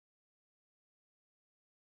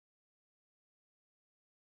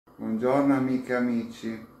Buongiorno amiche e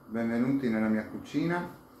amici, benvenuti nella mia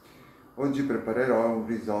cucina. Oggi preparerò un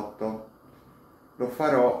risotto. Lo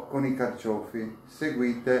farò con i carciofi.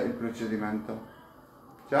 Seguite il procedimento.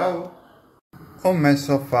 Ciao! Ho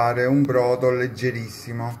messo a fare un brodo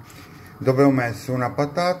leggerissimo, dove ho messo una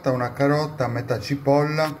patata, una carota, metà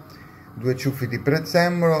cipolla, 2 ciuffi di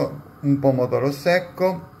prezzemolo, un pomodoro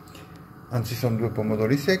secco, anzi sono 2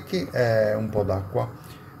 pomodori secchi e un po'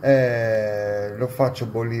 d'acqua. Lo faccio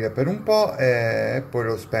bollire per un po' e poi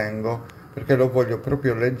lo spengo perché lo voglio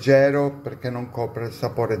proprio leggero, perché non copre il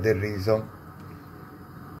sapore del riso.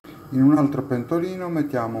 In un altro pentolino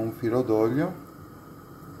mettiamo un filo d'olio,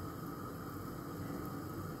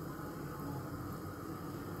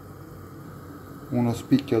 uno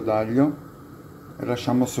spicchio d'aglio e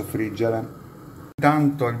lasciamo soffriggere.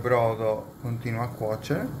 Intanto il brodo continua a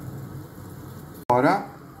cuocere.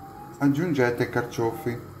 Ora aggiungete i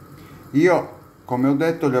carciofi. Io, come ho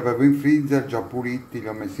detto, li avevo in freezer già puliti, li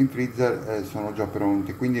ho messi in freezer e sono già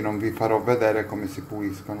pronti, quindi non vi farò vedere come si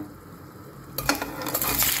puliscono.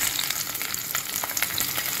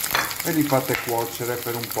 E li fate cuocere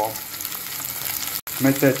per un po'.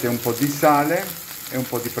 Mettete un po' di sale e un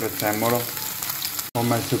po' di prezzemolo. Ho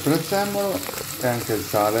messo il prezzemolo e anche il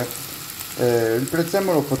sale. Il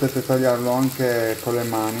prezzemolo potete tagliarlo anche con le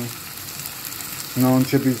mani, non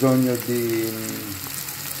c'è bisogno di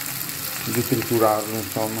triturarlo,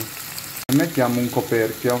 insomma. Mettiamo un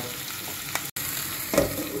coperchio.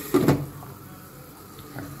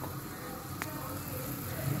 Ecco.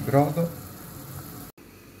 Il brodo.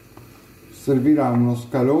 Servirà uno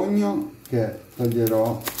scalogno che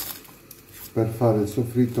taglierò per fare il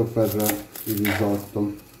soffritto per il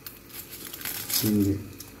risotto, quindi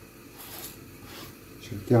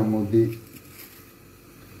cerchiamo di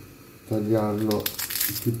tagliarlo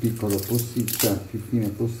il più piccolo possibile, cioè più fine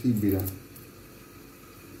possibile.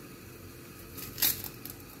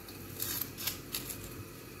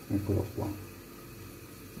 Eccolo qua.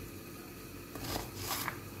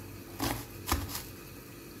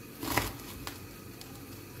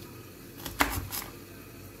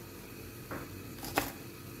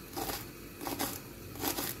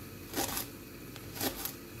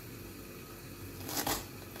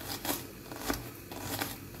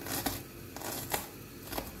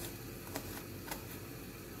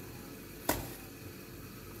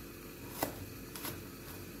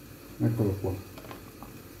 Eccolo qua.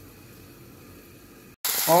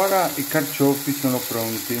 Ora i carciofi sono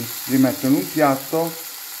pronti, li metto in un piatto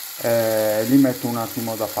e li metto un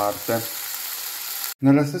attimo da parte.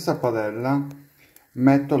 Nella stessa padella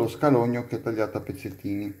metto lo scalogno che ho tagliato a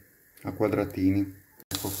pezzettini, a quadratini.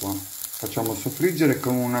 Ecco qua. Facciamo soffriggere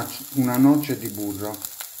con una noce di burro.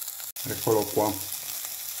 Eccolo qua.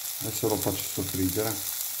 Adesso lo faccio soffriggere.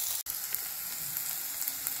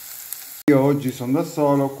 Io oggi sono da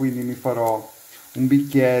solo, quindi mi farò un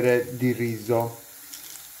bicchiere di riso.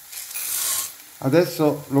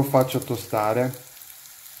 Adesso lo faccio tostare.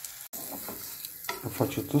 Lo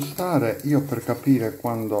faccio tostare. Io, per capire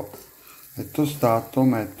quando è tostato,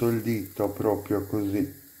 metto il dito proprio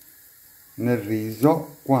così nel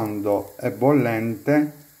riso. Quando è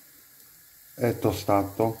bollente è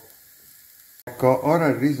tostato. Ecco, ora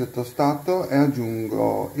il riso è tostato e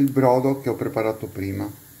aggiungo il brodo che ho preparato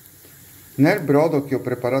prima. Nel brodo che ho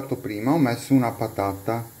preparato prima ho messo una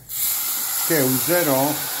patata che userò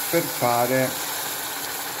per fare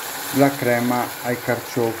la crema ai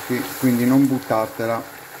carciofi, quindi non buttatela.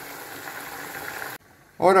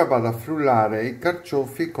 Ora vado a frullare i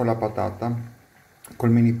carciofi con la patata, col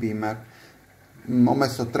mini pimer. Ho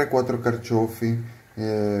messo 3-4 carciofi,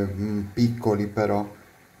 piccoli però,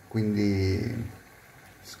 quindi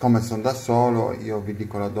siccome sono da solo io vi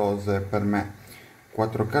dico la dose per me.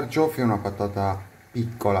 4 carciofi e una patata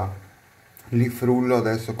piccola. Li frullo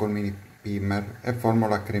adesso col mini pimer e formo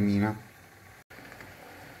la cremina.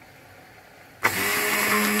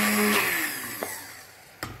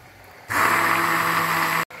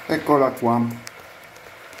 Eccola qua.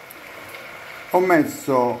 Ho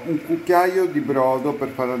messo un cucchiaio di brodo per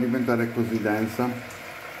farla diventare così densa.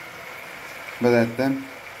 Vedete?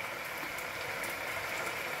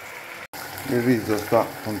 Il riso sta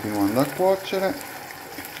continuando a cuocere.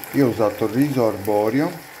 Io ho usato il riso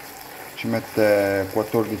arborio, ci mette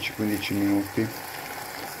 14-15 minuti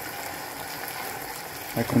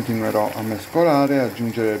e continuerò a mescolare e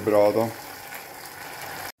aggiungere il brodo.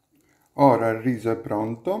 Ora il riso è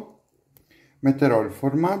pronto, metterò il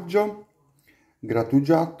formaggio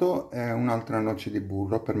grattugiato e un'altra noce di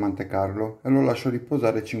burro per mantecarlo e lo lascio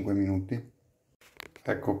riposare 5 minuti.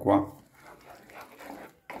 Ecco qua.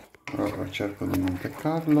 Ora cerco di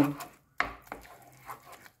mantecarlo.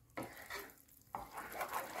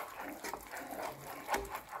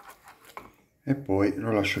 e poi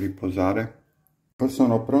lo lascio riposare.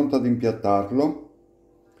 Sono pronto ad impiattarlo.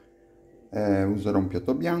 Userò un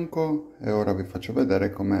piatto bianco e ora vi faccio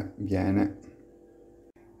vedere come viene.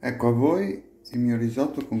 Ecco a voi il mio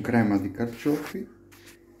risotto con crema di carciofi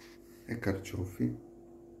e carciofi.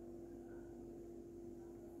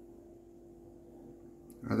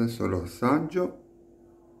 Adesso lo assaggio.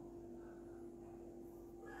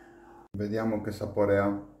 Vediamo che sapore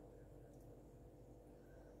ha.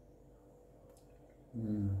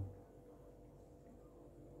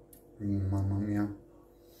 Mamma mia,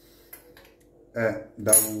 è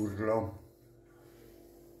da urlo.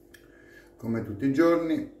 Come tutti i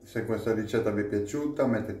giorni, se questa ricetta vi è piaciuta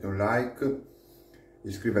mettete un like,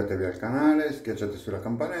 iscrivetevi al canale, schiacciate sulla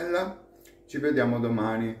campanella. Ci vediamo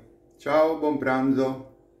domani. Ciao, buon pranzo!